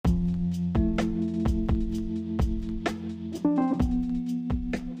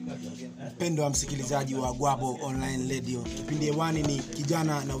Mpendwa msikilizaji wa Gwabo Online Radio, kipindi hewani ni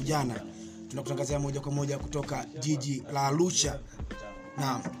kijana na ujana. Tunakutangazia moja kwa moja kutoka jiji la Arusha.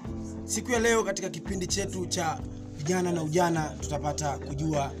 Na siku ya leo katika kipindi chetu cha vijana na ujana tutapata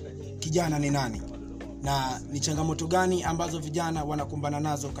kujua kijana ni nani na ni changamoto gani ambazo vijana wanakumbana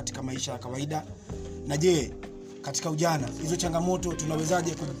nazo katika maisha ya kawaida. Na je, katika ujana hizo changamoto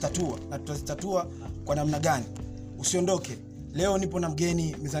tunawezaje kuzitatua na tutazitatua kwa namna gani? Usiondoke. Leo nipo na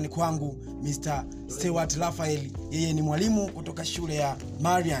mgeni mezani kwangu, Mr. Stewart Raphael. Yeye ni mwalimu kutoka shule ya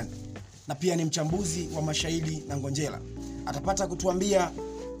Marian na pia ni mchambuzi wa mashairi na ngonjera. Atapata kutuambia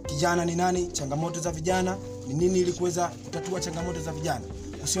kijana ni nani, changamoto za vijana ni nini ili kuweza kutatua changamoto za vijana.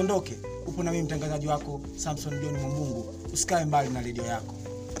 Usiondoke. Upo na mimi mtangazaji wako Samson John Mwambungu. Usikae mbali na redio yako.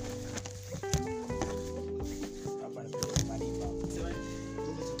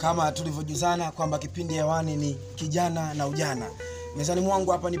 Kama tulivyojuzana kwamba kipindi hewani ni kijana na ujana. Mezani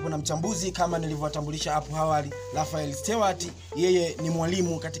mwangu hapa nipo na mchambuzi kama nilivyowatambulisha hapo awali, Raphael Stewart. Yeye ni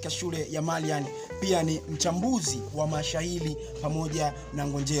mwalimu katika shule ya Marian, pia ni mchambuzi wa mashairi pamoja na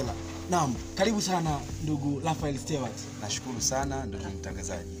ngonjera. Naam, karibu sana ndugu Raphael Stewart. Nashukuru sana ndugu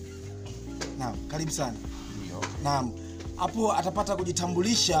mtangazaji. Naam, karibu sana. Ndio. Naam, hapo atapata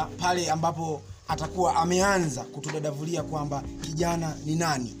kujitambulisha pale ambapo atakuwa ameanza kutudadavulia kwamba kijana ni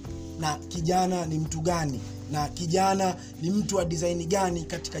nani na kijana ni mtu gani na kijana ni mtu wa design gani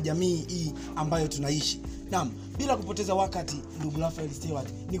katika jamii hii ambayo tunaishi. Naam, bila kupoteza wakati ndugu Raphael Stewart,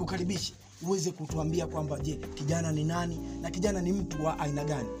 nikukaribisha uweze kutuambia kwamba je, kijana ni nani na kijana ni mtu wa aina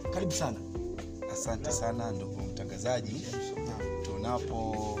gani? Karibu sana. Asante sana ndugu mtangazaji.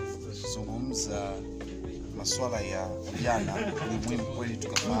 Tunapozungumza masuala ya vijana ni muhimu kweli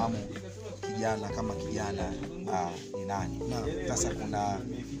tukafahamu kijana kama kijana ni nani. Sasa kuna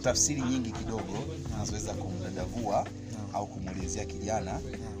tafsiri nyingi kidogo zinazoweza kumdadavua au kumuelezea kijana,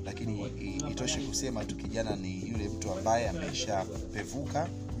 lakini itoshe kusema tu kijana ni yule mtu ambaye ameshapevuka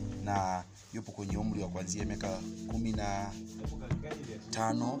na yupo kwenye umri wa kuanzia miaka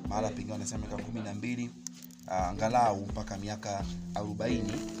 15, mahala pengine wanasema miaka 12, angalau mpaka miaka 40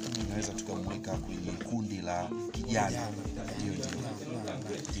 tunaweza tukamweka kwenye kundi la kijana. Ndio.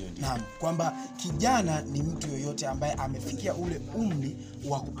 Naam, kwamba kijana ni mtu yoyote ambaye amefikia ule umri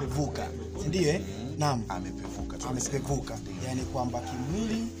wa kupevuka. Ndio Naam, amepevuka. Yaani kwamba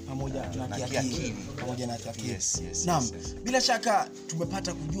kimwili pamoja na kiakili. Yes. Naam, bila shaka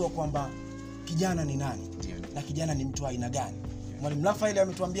tumepata kujua kwamba kijana ni nani na kijana ni mtu aina gani. Mwalimu Raphael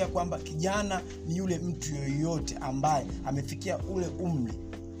ametuambia kwamba kijana ni yule mtu yoyote ambaye amefikia ule umri,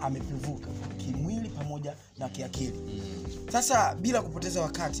 amepevuka kimwili pamoja na kiakili. Sasa bila kupoteza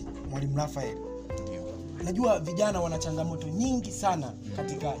wakati, Mwalimu Raphael, najua vijana wana changamoto nyingi sana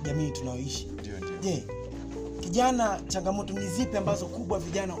katika jamii tunayoishi. Je, kijana changamoto ni zipi ambazo kubwa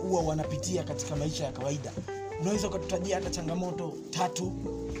vijana huwa wanapitia katika maisha ya kawaida? Unaweza kututajia hata changamoto 3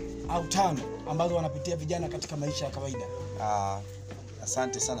 au 5 ambazo wanapitia vijana katika maisha ya kawaida?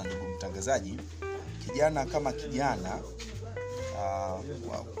 Asante sana ndugu mtangazaji. Kijana kama kijana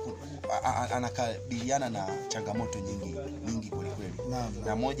anakabiliana na changamoto nyingi kweli.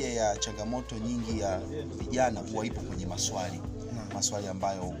 Na moja ya changamoto nyingi ya vijana huwa ipo kwenye maswali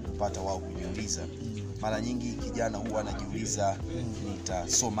ambayo hupata wao kujiuliza. Mara nyingi kijana huwa anajiuliza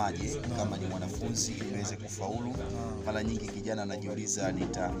nitasomaje kama ni mwanafunzi ili niweze kufaulu. Mara nyingi kijana anajiuliza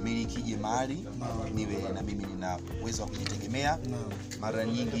nitamiliki mali niwe na mimi nina uwezo wa kujitegemea. Mara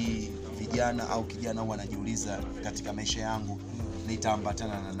nyingi vijana au kijana huwa anajiuliza katika maisha yangu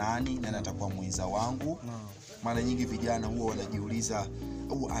nitaambatana na nani na natakuwa mwenza wangu. Mara nyingi vijana huwa wanajiuliza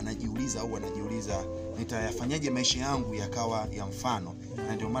anajiuliza nitayafanyaje maisha yangu yakawa ya mfano.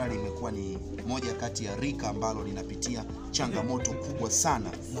 Na ndio maana limekuwa ni moja kati ya rika ambalo linapitia changamoto kubwa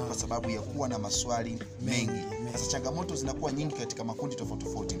sana kwa sababu ya kuwa na maswali mengi. Sasa changamoto zinakuwa nyingi katika makundi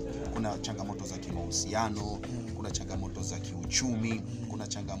tofauti. Kuna changamoto za kimahusiano, kuna changamoto za kiuchumi, kuna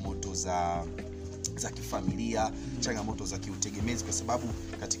changamoto za kifamilia, changamoto za kiutegemezi, kwa sababu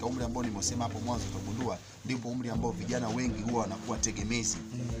katika umri ambao nimesema hapo mwanzo utagundua ndipo umri ambao vijana wengi huwa wanakuwa tegemezi.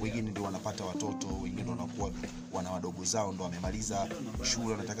 Wengine ndio wanapata watoto, wengine ndio wanakuwa wana wadogo zao ndio wamemaliza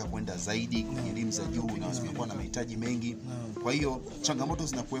shule, wanataka kwenda zaidi kwenye elimu za juu na wanakuwa na mahitaji mengi. Kwa hiyo changamoto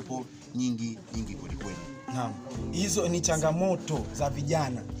zinakuwepo nyingi kweli. Naam, hizo ni changamoto za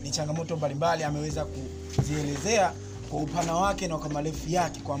vijana. Ni changamoto mbalimbali ameweza kuzielezea kwa upana wake na kwa marefu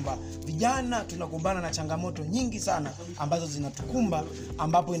yake kwamba vijana tunakumbana na changamoto nyingi sana ambazo zinatukumba,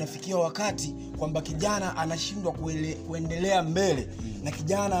 ambapo inafikia wakati kwamba kijana anashindwa kuendelea mbele na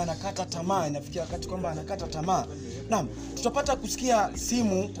kijana anakata tamaa. Inafikia wakati kwamba anakata tamaa. Naam, tutapata kusikia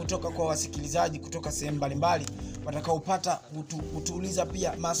simu kutoka kwa wasikilizaji kutoka sehemu mbalimbali watakaopata kutuuliza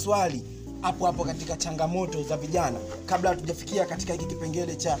pia maswali hapo hapo katika changamoto za vijana, kabla hatujafikia katika hiki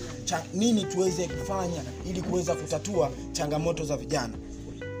kipengele cha nini tuweze kufanya ili kuweza kutatua changamoto za vijana.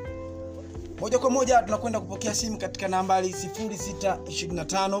 Moja kwa moja tunakwenda kupokea simu katika nambari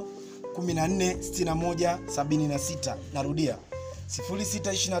 0625 14 61 76. Narudia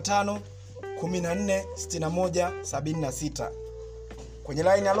 0625 14 61 76. Kwenye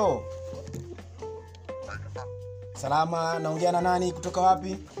line. Halo. Salama, naongea na nani kutoka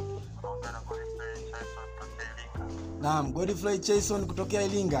wapi? Naam, Godfrey Jason kutokea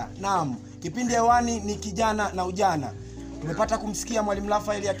Ilinga. Naam, kipindi hewani ni kijana na ujana. Tumepata kumsikia Mwalimu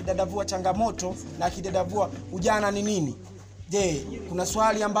Raphael akidadavua changamoto na akidadavua ujana ni nini. Je, kuna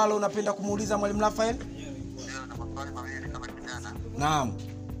swali ambalo unapenda kumuuliza Mwalimu Raphael? Ndio, na maswali mawili kama kijana. Naam.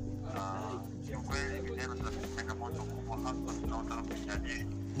 Kweli vijana tunapitia changamoto kubwa hasa tunaotaka kujiajiri.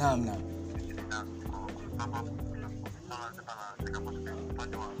 Naam, naam.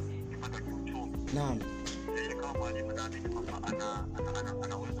 Naam. Kama mwalimu naamini kwamba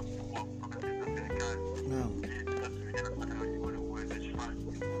ana uwezo mkubwa kutoka serikali. Naam. Vijana tunataka ule uwezeshaji.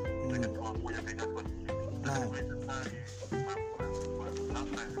 Kwa moja pekee kwa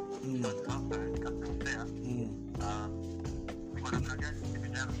kwa namna gani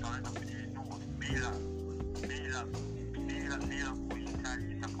vijana tunaweza kujiinua bila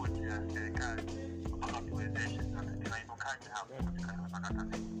kuhitaji support ya serikali mpaka tuwezeshe tunainukaje hapo katika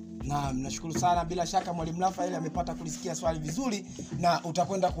Naam, nashukuru sana. Bila shaka Mwalimu Raphael amepata kulisikia swali vizuri na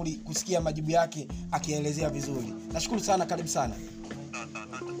utakwenda kusikia majibu yake akielezea vizuri. Nashukuru sana, karibu sana.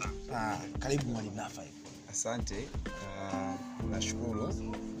 Karibu Mwalimu Raphael. Asante. Nashukuru.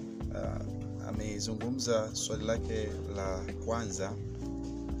 Amezungumza swali lake la kwanza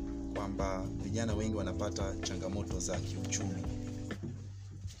kwamba vijana wengi wanapata changamoto za kiuchumi,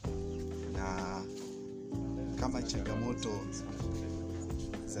 na kama changamoto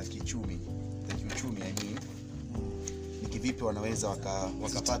za kiuchumi yani ni kivipi wanaweza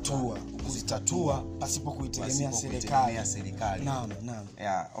wakapata kuzitatua pasipo kuitegemea serikali. Naam.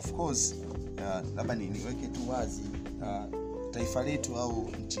 Yeah, of course. Labda niweke tu wazi, taifa letu au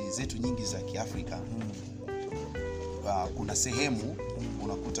nchi zetu nyingi za Kiafrika, kuna sehemu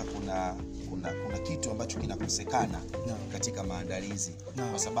unakuta kuna kitu ambacho kinakosekana katika maandalizi.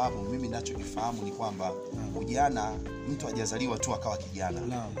 Kwa sababu mimi ninachokifahamu ni kwamba ujana, mtu hajazaliwa tu akawa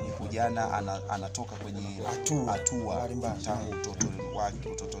kijana. Ujana anatoka kwenye hatua tangu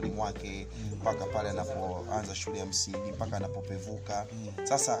utotoni mwake mpaka pale anapoanza shule ya msingi mpaka anapopevuka.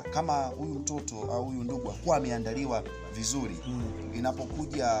 Sasa kama huyu mtoto au huyu ndugu hakuwa ameandaliwa vizuri,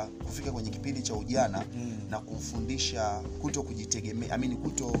 inapokuja kufika kwenye kipindi cha ujana na kufundisha kuto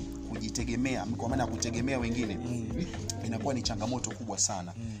kujitegemea kwa maana kutegemea wengine, inakuwa ni changamoto kubwa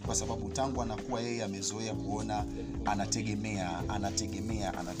sana. Kwa sababu tangu anakuwa yeye amezoea kuona anategemea.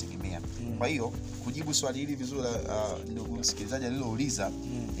 Kwa hiyo kujibu swali hili vizuri, ndugu msikilizaji alilouliza,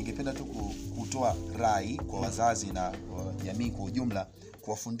 ningependa tu kutoa rai kwa wazazi na jamii kwa ujumla,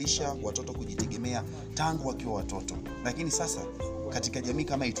 kuwafundisha watoto kujitegemea tangu wakiwa watoto. Lakini sasa katika jamii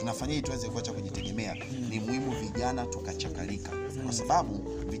kama hii tunafanyaje tuweze kuacha kujitegemea? Ni muhimu vijana tukachakalika, kwa sababu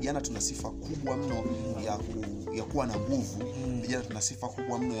vijana tuna sifa kubwa mno ya kuwa na nguvu. Vijana tuna sifa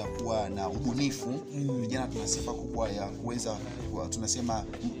kubwa mno ya kuwa na ubunifu. Vijana tuna sifa kubwa ya kuweza, tunasema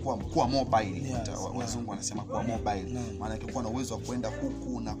kuwa mobile. Wazungu wanasema kuwa mobile, maana yake kuwa na uwezo wa kwenda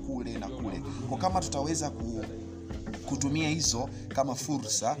huku na kule na kule. Kwa kama tutaweza kutumia hizo kama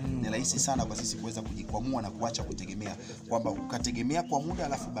fursa, ni rahisi sana kwa sisi kuweza kujikwamua na kuacha kutegemea, kwamba ukategemea kwa muda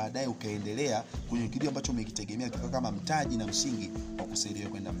alafu baadaye ukaendelea kwenye kile ambacho umekitegemea kama mtaji na msingi wa kusaidia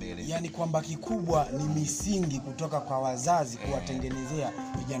kwenda mbele. Yaani kwamba kikubwa ni misingi kutoka kwa wazazi kuwatengenezea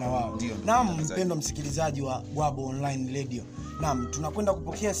vijana wao. Naam, mpendwa msikilizaji wa Gwabo Online Radio. Naam, tunakwenda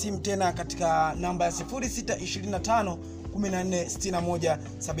kupokea simu tena katika namba ya 0625 14 61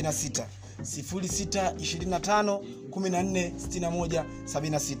 76. 0625 14 61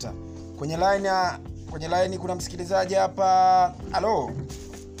 76. Kwenye line kuna msikilizaji hapa. Halo.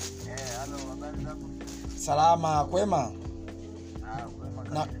 Halo, habari zako? Salama, kwema?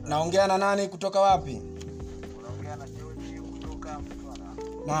 Kwema. Naongea na nani kutoka wapi? Unaongea na George kutoka Mtwara.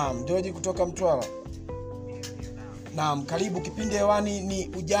 Naam, George kutoka Mtwara. Naam, karibu. Kipindi hewani ni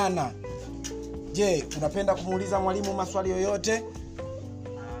ujana. Je, unapenda kumuuliza mwalimu maswali yoyote?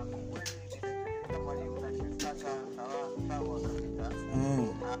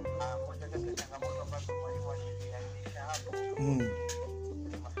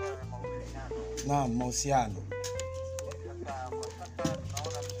 Naam, mahusiano.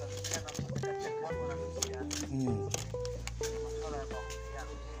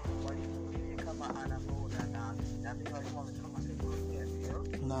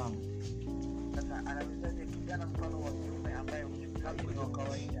 Naam. anawezaje kijana mfano wa kiume ambaye ni wa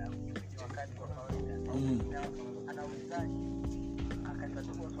kawaida, ni wakati wa kawaida, anawezaje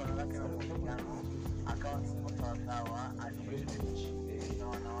akatatua swala lake la mahusiano akawa sawa sawa aliishi na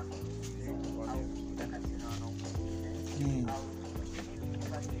wanawake au kati na wanaume au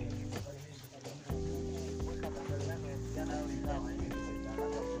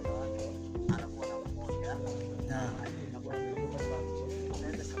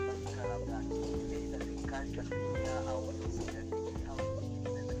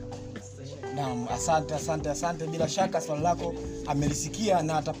Naam, asante. Bila shaka swali lako amelisikia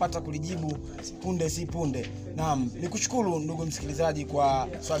na atapata kulijibu punde si punde. Naam, nikushukuru ndugu msikilizaji kwa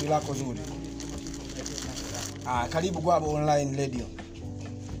swali lako zuri. Karibu Gwabo Online Radio.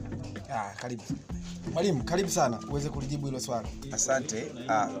 Karibu. Mwalimu, karibu sana uweze kulijibu hilo swali. Asante.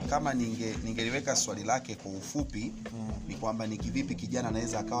 Kama ningeliweka swali lake kwa ufupi, ni kwamba ni kivipi kijana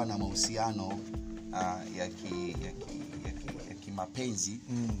anaweza akawa na mahusiano ya kimapenzi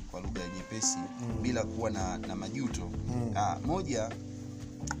kwa lugha nyepesi bila kuwa na majuto. Moja,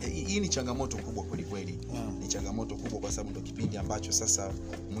 hii ni changamoto kubwa kweli. Ni changamoto kubwa kwa sababu ndio kipindi ambacho sasa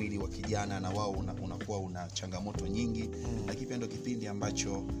mwili wa kijana na wao unakuwa una changamoto nyingi, lakini pia ndio kipindi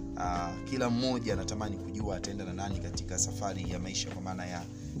ambacho kila mmoja anatamani kujua ataenda na nani katika safari ya maisha kwa maana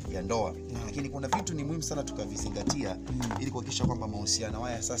ya ndoa. Lakini kuna vitu ni muhimu sana tukavizingatia ili kuhakikisha kwamba mahusiano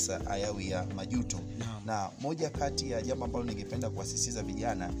haya sasa hayawi ya majuto. Na moja kati ya jambo ambalo ningependa kuasisitiza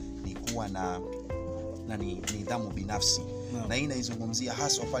vijana ni kuwa na nidhamu binafsi. Na hii inaizungumzia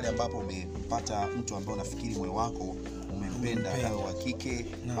haswa pale ambapo umempata mtu ambaye unafikiri moyo wako umempenda, au wa kike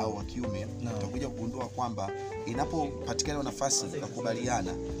au wa kiume. Utakuja kugundua kwamba inapopatikana nafasi ya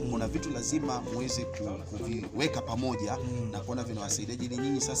kukubaliana, kuna vitu lazima muweze kuviweka pamoja na kuona vinawasaidia ili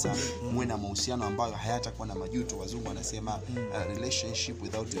nyinyi sasa muwe na mahusiano ambayo hayatakuwa na majuto. Wazungu wanasema relationship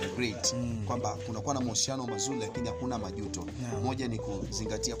without regret, kwamba kunakuwa na mahusiano mazuri lakini hakuna majuto. Moja ni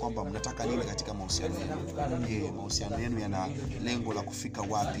kuzingatia kwamba mnataka nini katika mahusiano yenu. Mahusiano yenu yana lengo la kufika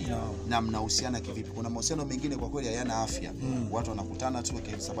wapi na mnahusiana kivipi. Kuna mahusiano mengine kwa kweli hayana afya. Watu wanakutana tu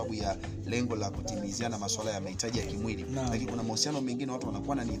kwa sababu ya lengo la kutimiziana masuala ya mahitaji ya kimwili. Lakini kuna mahusiano mengine watu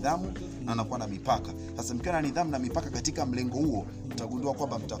wanakuwa na nidhamu na wanakuwa na mipaka. Sasa mkiwa na nidhamu na mipaka katika mlengo huo, mtagundua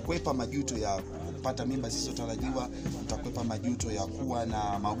kwamba mtakwepa majuto ya kupata mimba zisizotarajiwa, mtakwepa majuto ya kuwa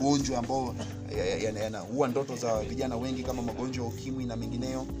na magonjwa ambayo yanaua ndoto za vijana wengi kama magonjwa ya ukimwi na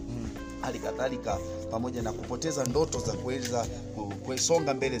mengineyo. Hali kadhalika pamoja na kupoteza ndoto za kuweza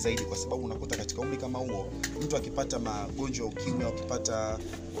kusonga mbele zaidi, kwa sababu unakuta katika umri kama huo mtu akipata magonjwa ya ukimwi au akipata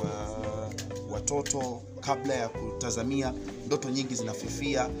watoto kabla ya kutazamia, ndoto nyingi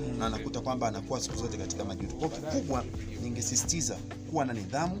zinafifia na anakuta kwamba anakuwa siku zote katika majuto. Kwa kikubwa ningesisitiza kuwa na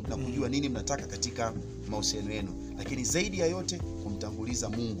nidhamu na kujua nini mnataka katika mahusiano yenu, lakini zaidi ya yote kumtanguliza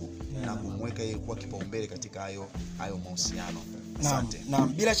Mungu na kumweka yeye kuwa kipaumbele katika hayo mahusiano. Asante.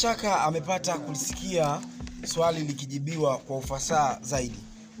 Naam, bila shaka amepata kulisikia swali likijibiwa kwa ufasaha zaidi.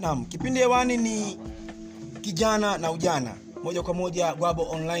 Naam, kipindi hewani ni kijana na ujana. Moja kwa moja Gwabo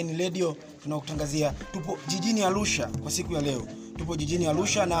Online Radio tunakutangazia. Tupo jijini Arusha kwa siku ya leo. Tupo jijini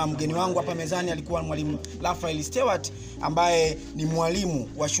Arusha na mgeni wangu hapa mezani alikuwa mwalimu Raphael Stewart ambaye ni mwalimu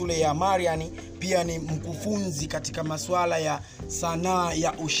wa shule ya Marian, pia ni mkufunzi katika masuala ya sanaa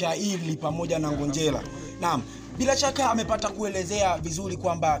ya ushairi pamoja na ngonjera. Naam, bila shaka amepata kuelezea vizuri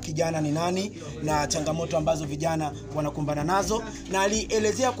kwamba kijana ni nani na changamoto ambazo vijana wanakumbana nazo, na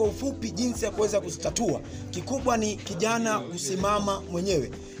alielezea kwa ufupi jinsi ya kuweza kuzitatua. Kikubwa ni kijana kusimama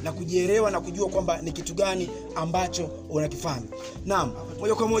mwenyewe na kujielewa na kujua kwamba ni kitu gani ambacho unakifanya. Naam,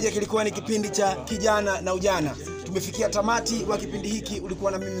 moja kwa moja kilikuwa ni kipindi cha kijana na ujana. Tumefikia tamati wa kipindi hiki.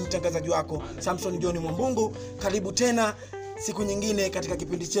 Ulikuwa na mimi mtangazaji wako Samson John Mwambungu. Karibu tena siku nyingine katika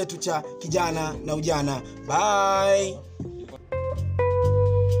kipindi chetu cha kijana na ujana. Bye.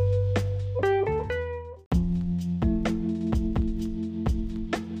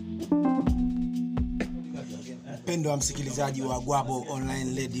 Mpendwa msikilizaji wa Gwabo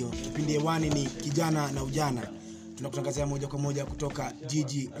Online Radio, kipindi hewani ni kijana na ujana. Tunakutangazia moja kwa moja kutoka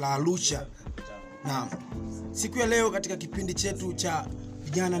jiji la Arusha. Na siku ya leo katika kipindi chetu cha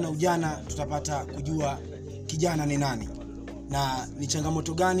vijana na ujana tutapata kujua kijana ni nani na ni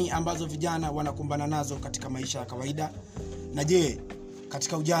changamoto gani ambazo vijana wanakumbana nazo katika maisha ya kawaida. Na je,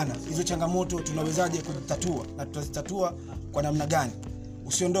 katika ujana hizo changamoto tunawezaje kuzitatua na tutazitatua kwa namna gani?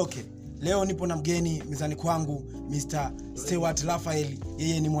 Usiondoke. Leo nipo na mgeni mezani kwangu, Mr. Stewart Raphael.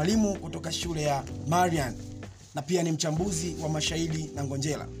 Yeye ni mwalimu kutoka shule ya Marian na pia ni mchambuzi wa mashairi na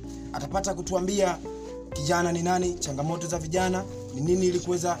ngonjera. Atapata kutuambia kijana ni nani, changamoto za vijana, ni nini ili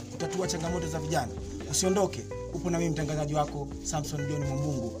kuweza kutatua changamoto za vijana. Usiondoke, upo na mimi mtangazaji wako Samson John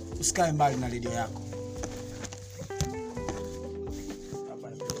Mwambungu. Usikae mbali na redio yako.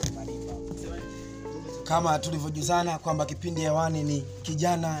 Kama tulivyojuzana kwamba kipindi hewani ni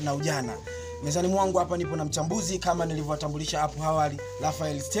kijana na ujana. Mezani mwangu hapa nipo na mchambuzi kama nilivyowatambulisha hapo awali,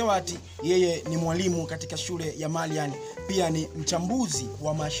 Raphael Stewart. Yeye ni mwalimu katika shule ya Marian, pia ni mchambuzi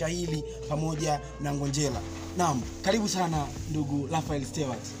wa mashairi pamoja na ngonjera. Naam, karibu sana ndugu Raphael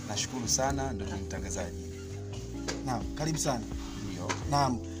Stewart. Nashukuru sana ndugu mtangazaji. Naam, karibu sana. Ndio.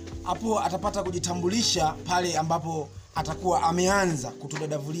 Naam. Hapo atapata kujitambulisha pale ambapo atakuwa ameanza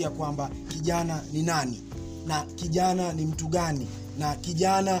kutudadavulia kwamba kijana ni nani na kijana ni mtu gani na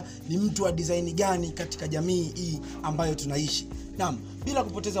kijana ni mtu wa design gani katika jamii hii ambayo tunaishi. Naam, bila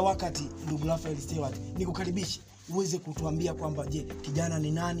kupoteza wakati ndugu Raphael Stewart, nikukaribisha uweze kutuambia kwamba je, kijana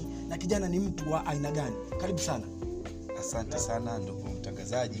ni nani na kijana ni mtu wa aina gani? Karibu sana. Asante sana ndugu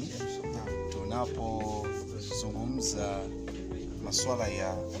mtangazaji. Tunapozungumza masuala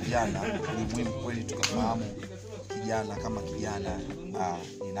ya vijana, ni muhimu kweli tukafahamu kijana kama kijana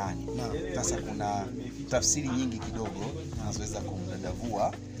ni nani. Sasa kuna tafsiri nyingi kidogo zinazoweza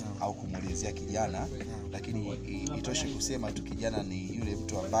kumdadavua au kumuelezea kijana, lakini itoshe kusema tu kijana ni yule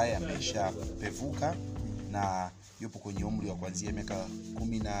mtu ambaye ameshapevuka na yupo kwenye umri wa kuanzia miaka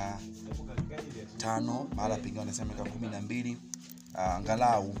 15, mahala pengine wanasema miaka 12,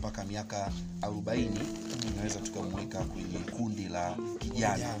 angalau mpaka miaka 40 tunaweza tukamweka kwenye kundi la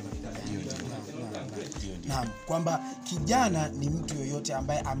kijana. Naam, kwamba kijana ni mtu yoyote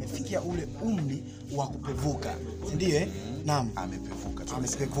ambaye amefikia ule umri wa kupevuka. Ndiyo Naam,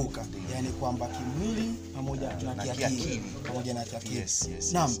 amepevuka. Yaani kwamba kimwili pamoja na kiakili. Yes.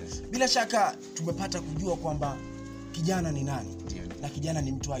 Naam, bila shaka tumepata kujua kwamba kijana ni nani na kijana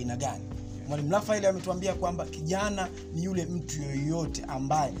ni mtu aina gani. Mwalimu Raphael ametuambia kwamba kijana ni yule mtu yoyote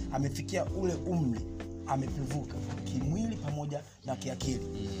ambaye amefikia ule umri, amepevuka kimwili pamoja na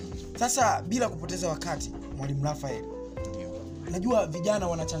kiakili. Sasa bila kupoteza wakati, Mwalimu Raphael, najua vijana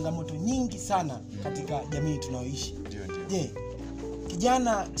wana changamoto nyingi sana katika jamii tunayoishi. Je,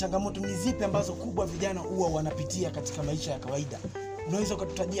 kijana, changamoto ni zipi ambazo kubwa vijana huwa wanapitia katika maisha ya kawaida? Unaweza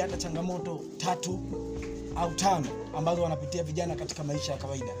kututajia hata changamoto 3 au 5 ambazo wanapitia vijana katika maisha ya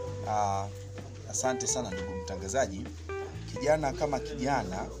kawaida? Asante sana ndugu mtangazaji. Kijana kama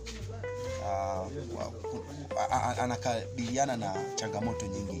kijana anakabiliana na changamoto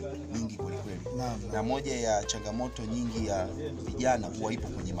nyingi kweli kweli. Na moja ya changamoto nyingi ya vijana huwa ipo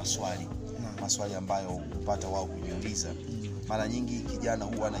kwenye maswali ambayo hupata wao kujiuliza. Mara nyingi kijana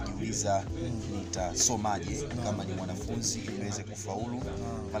huwa anajiuliza, nitasomaje kama ni mwanafunzi ili niweze kufaulu?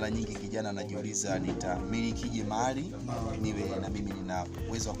 Mara nyingi kijana anajiuliza, nitamiliki mali niwe na mimi nina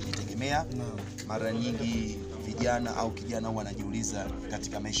uwezo wa kujitegemea? Mara nyingi vijana au kijana huwa anajiuliza,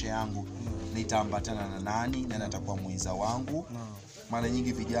 katika maisha yangu nitaambatana na nani na natakuwa mwenza wangu? Mara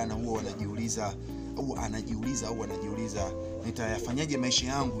nyingi vijana huwa wanajiuliza anajiuliza nitayafanyaje maisha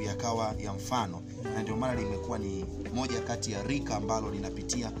yangu yakawa ya mfano? Na ndio maana limekuwa ni moja kati ya rika ambalo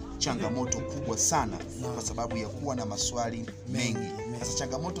linapitia changamoto kubwa sana kwa sababu ya kuwa na maswali mengi. Sasa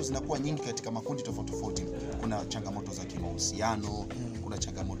changamoto zinakuwa nyingi katika makundi tofauti. Kuna changamoto za kimahusiano, kuna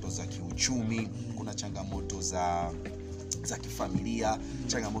changamoto za kiuchumi, kuna changamoto za kifamilia,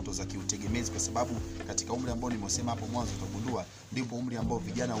 changamoto za kiutegemezi, kwa sababu katika umri ambao nimesema hapo mwanzo utagundua ndipo umri ambao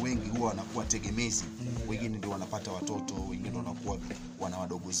vijana wengi huwa wanakuwa tegemezi. Wengine ndio wanapata watoto, wengine wanakuwa wana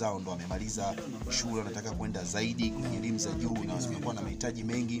wadogo zao ndio wamemaliza shule, wanataka kwenda zaidi kwenye elimu za juu na wanakuwa na mahitaji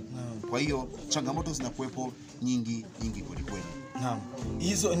mengi. Kwa hiyo changamoto zinakuwepo nyingi kweli kweli. Naam.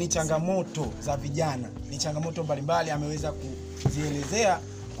 Hizo ni changamoto za vijana. Ni changamoto mbalimbali ameweza kuzielezea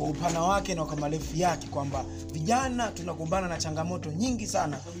kwa upana wake na kwa marefu yake, kwamba vijana tunakumbana na changamoto nyingi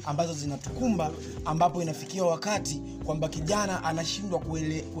sana ambazo zinatukumba, ambapo inafikia wakati kwamba kijana anashindwa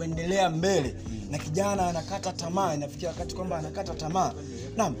kuendelea mbele na kijana anakata tamaa. Inafikia wakati kwamba anakata tamaa.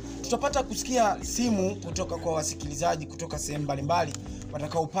 Naam, tutapata kusikia simu kutoka kwa wasikilizaji kutoka sehemu mbalimbali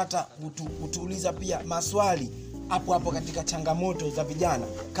watakaopata kutuuliza pia maswali hapo katika changamoto za vijana,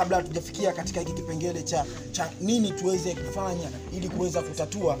 kabla hatujafikia katika hiki kipengele cha nini tuweze kufanya ili kuweza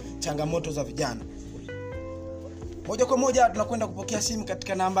kutatua changamoto za vijana. Moja kwa moja tunakwenda kupokea simu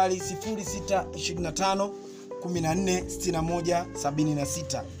katika nambari 0625 14 61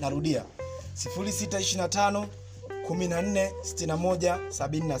 76. Narudia 0625 14 61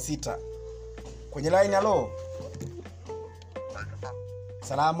 76. Kwenye line. Halo.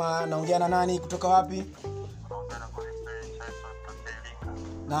 Salama, naongea na nani kutoka wapi?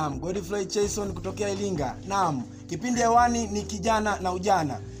 Naam, Godfrey Jason kutokea Ilinga. Naam, kipindi hewani ni kijana na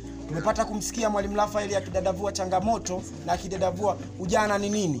ujana. Tumepata kumsikia Mwalimu Raphael akidadavua changamoto na akidadavua ujana ni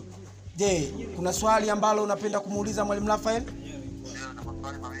nini. Je, kuna swali ambalo unapenda kumuuliza Mwalimu Raphael? Ndio, na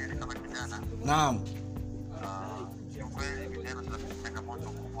maswali mawili kama kijana. Naam. Kweli vijana tuna changamoto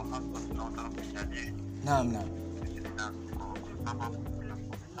kubwa hasa tunaotaka kujiajiri. Naam, naam.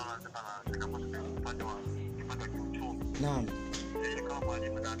 Naam. Kama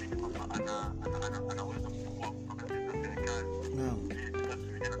mwalimu naamini kwamba ana uwezo mkubwa kutoka katika serikali. Naam.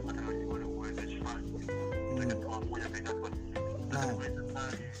 Vijana tunataka ule uwezeshaji. Kwa moja pekee kwa Naam.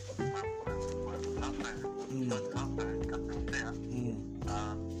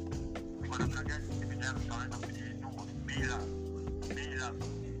 kwa namna gani vijana tunaweza kujiinua bila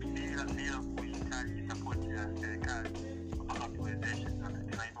kuhitaji sapoti ya serikali mpaka tuwezeshe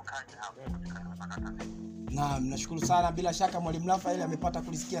tunainukaje hapo katika kazi. Naam, nashukuru sana. Bila shaka Mwalimu Raphael amepata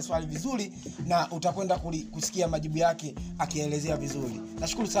kulisikia swali vizuri na utakwenda kusikia majibu yake akielezea vizuri.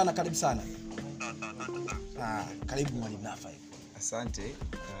 Nashukuru sana, karibu sana. Karibu Mwalimu Raphael. Asante.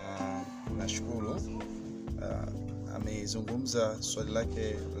 Nashukuru. Amezungumza swali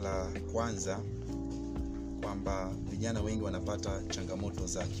lake la kwanza kwamba vijana wengi wanapata changamoto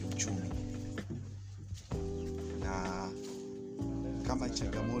za kiuchumi, na kama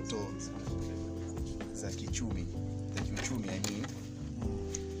changamoto za kiuchumi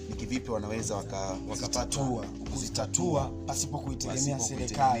ni kivipi wanaweza wakapata kuzitatua pasipo kuitegemea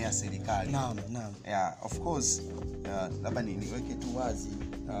serikali. Naam. Yeah, of course, labda niweke tu wazi,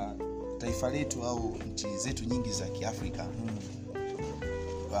 taifa letu au nchi zetu nyingi za Kiafrika,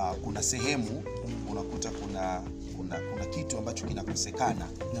 kuna sehemu unakuta kuna kitu ambacho kinakosekana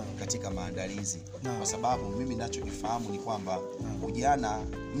katika maandalizi. Kwa sababu mimi ninachokifahamu ni kwamba ujana,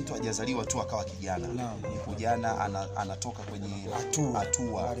 mtu hajazaliwa tu akawa kijana. Ujana anatoka kwenye hatua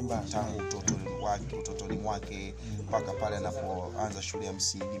tangu utotoni mwake mpaka pale anapoanza shule ya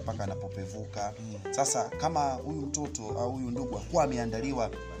msingi mpaka anapopevuka. Sasa kama huyu mtoto au huyu ndugu hakuwa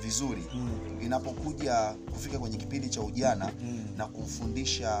ameandaliwa vizuri, inapokuja kufika kwenye kipindi cha ujana na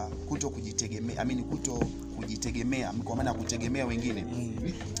kufundisha kuto kujitegemea kwa maana kutegemea wengine,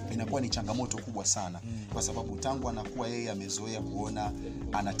 inakuwa ni changamoto kubwa sana, kwa sababu tangu anakuwa yeye amezoea kuona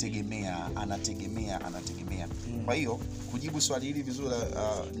anategemea. Kwa hiyo kujibu swali hili vizuri,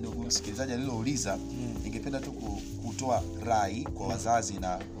 ndugu msikilizaji alilouliza, ningependa tu kutoa rai kwa wazazi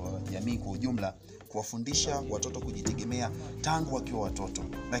na jamii kwa ujumla, kuwafundisha watoto kujitegemea tangu wakiwa watoto.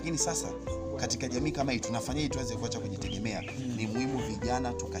 Lakini sasa katika jamii kama hii tunafanyaje tuweze kuacha kujitegemea? Ni muhimu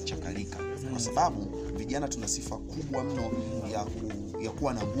vijana tukachakalika, kwa sababu vijana tuna sifa kubwa mno ya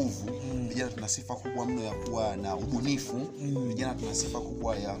kuwa na nguvu. Vijana tuna sifa kubwa mno ya kuwa na ubunifu. Vijana tuna sifa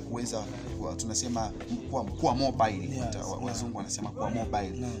kubwa ya kuweza, tunasema kuwa mobile. Wazungu wanasema kuwa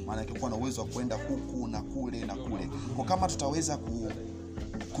mobile, maana yake kuwa na uwezo wa kwenda huku na kule. Kwa kama tutaweza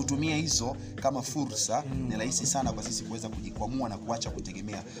kutumia hizo kama fursa, ni rahisi sana kwa sisi kuweza kujikwamua na kuacha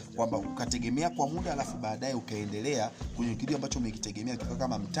kutegemea, kwamba ukategemea kwa muda alafu baadaye ukaendelea kwenye kitu ambacho umekitegemea kika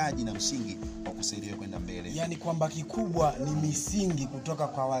kama mtaji na msingi wa kusaidia kwenda mbele. Yaani kwamba kikubwa ni misingi kutoka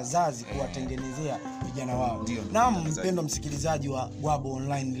kwa wazazi kuwatengenezea vijana wao. Naam, mpendwa msikilizaji wa Gwabo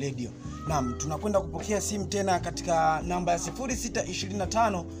Online Radio. Naam, tunakwenda kupokea simu tena katika namba ya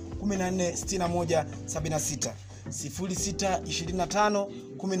 0625 1461 76. 0625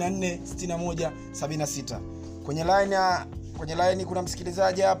 1461 76. Kwenye line kuna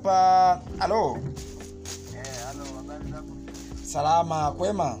msikilizaji hapa. Halo. Halo, habari zako? Salama,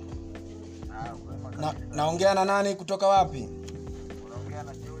 kwema? Kwema. Naongea na nani kutoka wapi? Unaongea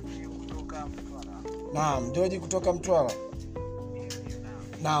na George kutoka Mtwara. Naam, George kutoka Mtwara.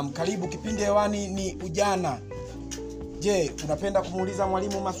 Naam, karibu. Kipindi hewani ni ujana. Je, unapenda kumuuliza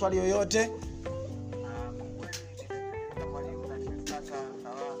mwalimu maswali yoyote?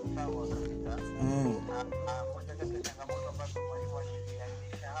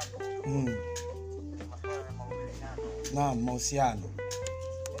 Naam, mahusiano.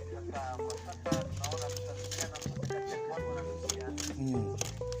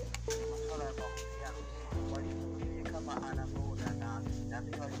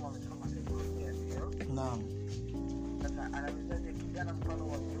 Naam. Sasa anawezaje kijana mfano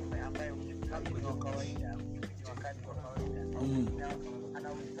wa kiume ambaye ni wa kawaida, wakati wa kawaida,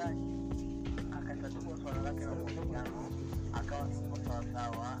 anawezaje akatatua swala lake la mahusiano akawa sawa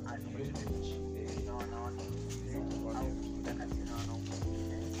sawa aliishi na wanawake au kati na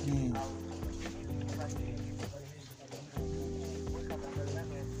wanaume au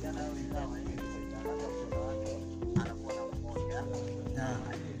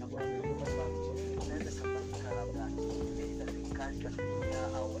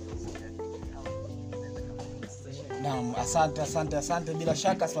Naam, asante. Bila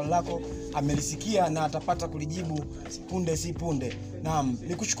shaka swali lako amelisikia na atapata kulijibu punde si punde. Naam,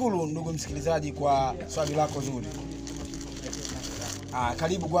 nikushukuru ndugu msikilizaji kwa swali lako zuri.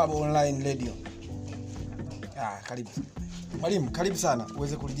 Karibu Gwabo Online Radio. Karibu. Mwalimu, karibu sana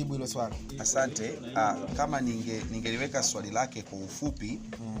uweze kulijibu hilo swali. Asante. Kama ningeliweka swali lake kwa ufupi,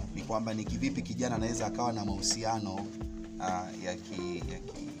 ni kwamba ni kivipi kijana anaweza akawa na mahusiano ya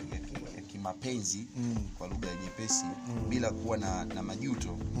kimapenzi kwa lugha nyepesi bila kuwa na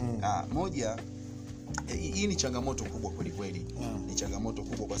majuto. Moja, hii ni changamoto kubwa kweli kweli. Ni changamoto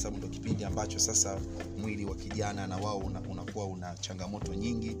kubwa kwa sababu ndio kipindi ambacho sasa mwili wa kijana na wao unakuwa una changamoto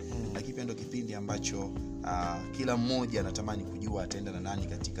nyingi, lakini pia ndio kipindi ambacho kila mmoja anatamani kujua ataenda na nani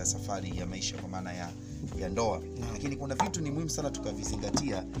katika safari ya maisha kwa maana ya ndoa. Lakini kuna vitu ni muhimu sana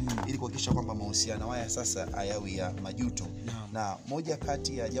tukavizingatia ili kuhakikisha kwamba mahusiano haya sasa hayawi ya majuto. Na moja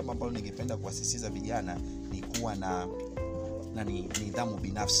kati ya jambo ambalo ningependa kuasisitiza vijana ni kuwa na nidhamu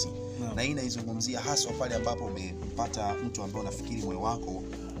binafsi. Na hii naizungumzia haswa pale ambapo umepata mtu ambaye unafikiri moyo wako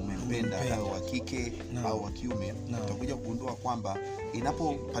umempenda, au wa kike au wa kiume, utakuja kugundua kwamba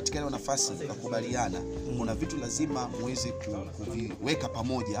inapopatikana nafasi kukubaliana, kuna vitu lazima muweze kuviweka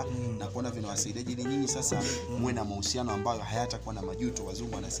pamoja na kuona vinawasaidia ili nyinyi sasa muwe na mahusiano ambayo hayatakuwa na majuto.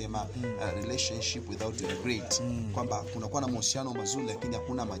 Wazungu wanasema relationship without regret, kwamba kunakuwa na mahusiano mazuri lakini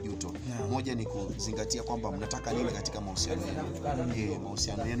hakuna majuto. Moja ni kuzingatia kwamba mnataka nini katika mahusiano yenu.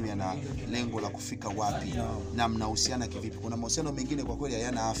 Mahusiano yenu yana lengo la kufika wapi na mnahusiana kivipi. Kuna mahusiano mengine kwa kweli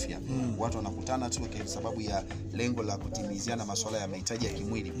hayana afya. Watu wanakutana tu kwa sababu ya lengo la kutimiziana masuala ya mahitaji ya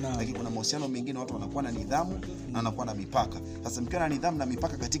kimwili. Lakini kuna mahusiano mengine watu wanakuwa na nidhamu na wanakuwa na mipaka. Sasa mkiwa na nidhamu na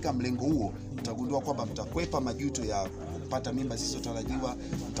mipaka katika mlengo huo, mtagundua kwamba mtakwepa majuto ya kupata mimba zisizotarajiwa,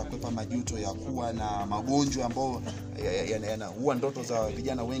 mtakwepa majuto ya kuwa na magonjwa ambayo yanaua ndoto za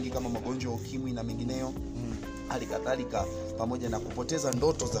vijana wengi kama magonjwa ya ukimwi na mengineyo. Hali kadhalika pamoja na kupoteza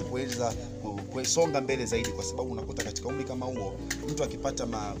ndoto za kuweza kusonga mbele zaidi, kwa sababu unakuta katika umri kama huo mtu akipata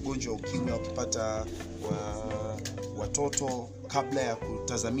magonjwa ya ukimwi au akipata watoto kabla ya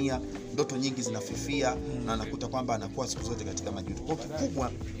kutazamia, ndoto nyingi zinafifia na anakuta kwamba anakuwa siku zote katika majuto. Kwa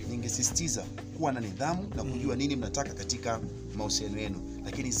kikubwa ningesisitiza kuwa na nidhamu na kujua nini mnataka katika mahusiano yenu,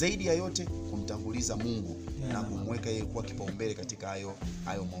 lakini zaidi ya yote kumtanguliza Mungu na kumweka yeye kuwa kipaumbele katika hayo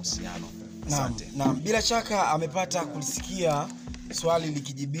mahusiano. Asante. Naam, bila shaka amepata kulisikia swali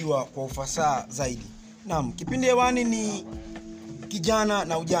likijibiwa kwa ufasaha zaidi. Naam, kipindi hewani ni Kijana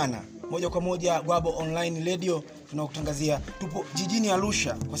na Ujana. Moja kwa moja Gwabo Online Radio tunakutangazia. Tupo jijini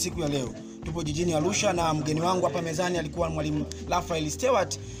Arusha kwa siku ya leo. Tupo jijini Arusha na mgeni wangu hapa mezani alikuwa mwalimu Raphael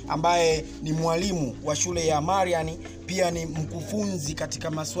Stewart ambaye ni mwalimu wa shule ya Mariani, pia ni mkufunzi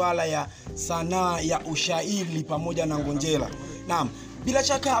katika masuala ya sanaa ya ushairi pamoja na ngonjera. Naam, bila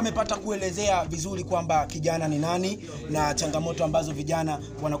shaka amepata kuelezea vizuri kwamba kijana ni nani na changamoto ambazo vijana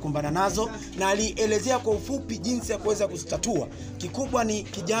wanakumbana nazo, na alielezea kwa ufupi jinsi ya kuweza kuzitatua. Kikubwa ni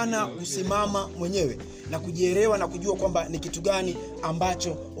kijana kusimama mwenyewe na kujielewa na kujua kwamba ni kitu gani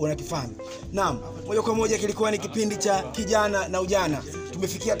ambacho unakifanya. Naam, moja kwa moja kilikuwa ni kipindi cha Kijana na Ujana.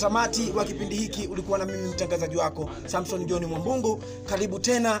 Tumefikia tamati wa kipindi hiki. Ulikuwa na mimi mtangazaji wako Samson John Mwambungu. Karibu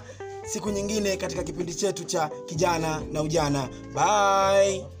tena siku nyingine katika kipindi chetu cha Kijana na Ujana.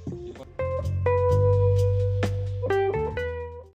 Bye.